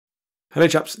Hello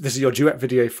chaps, this is your duet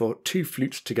video for Two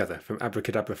Flutes Together from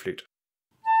Abracadabra Flute.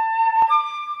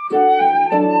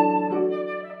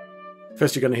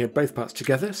 First you're going to hear both parts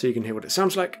together so you can hear what it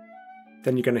sounds like.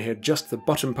 Then you're going to hear just the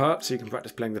bottom part so you can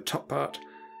practice playing the top part.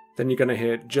 Then you're going to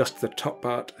hear just the top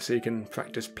part so you can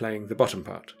practice playing the bottom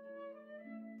part.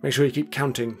 Make sure you keep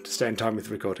counting to stay in time with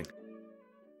the recording.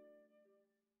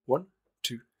 1,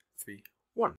 2, 3,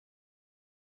 1.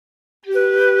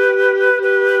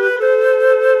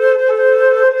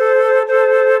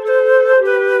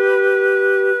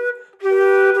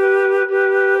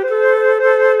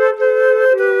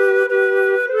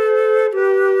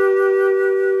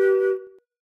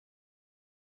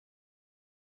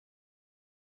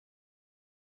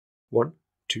 One,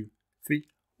 two, three,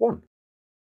 one.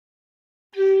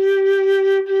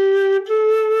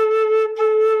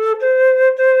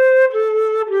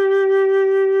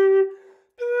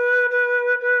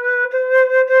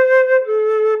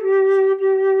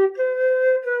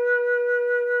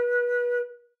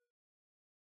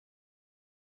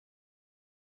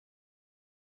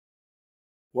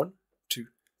 One, two,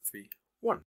 three,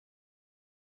 one.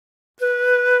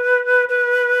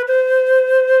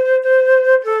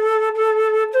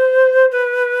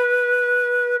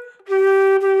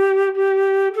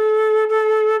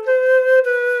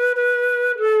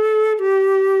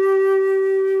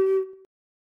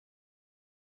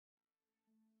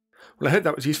 Well, I hope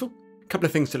that was useful. A couple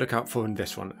of things to look out for in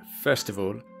this one. First of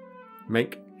all,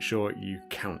 make sure you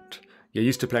count. You're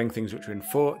used to playing things which are in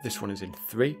 4, this one is in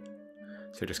 3.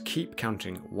 So just keep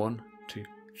counting 1, 2,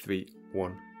 3,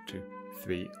 1, 2,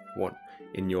 3, 1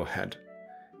 in your head,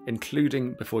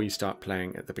 including before you start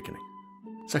playing at the beginning.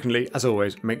 Secondly, as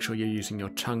always, make sure you're using your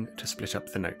tongue to split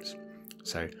up the notes.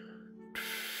 So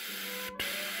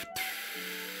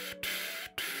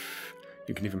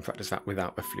you can even practice that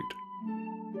without a flute.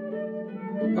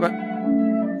 Bye-bye.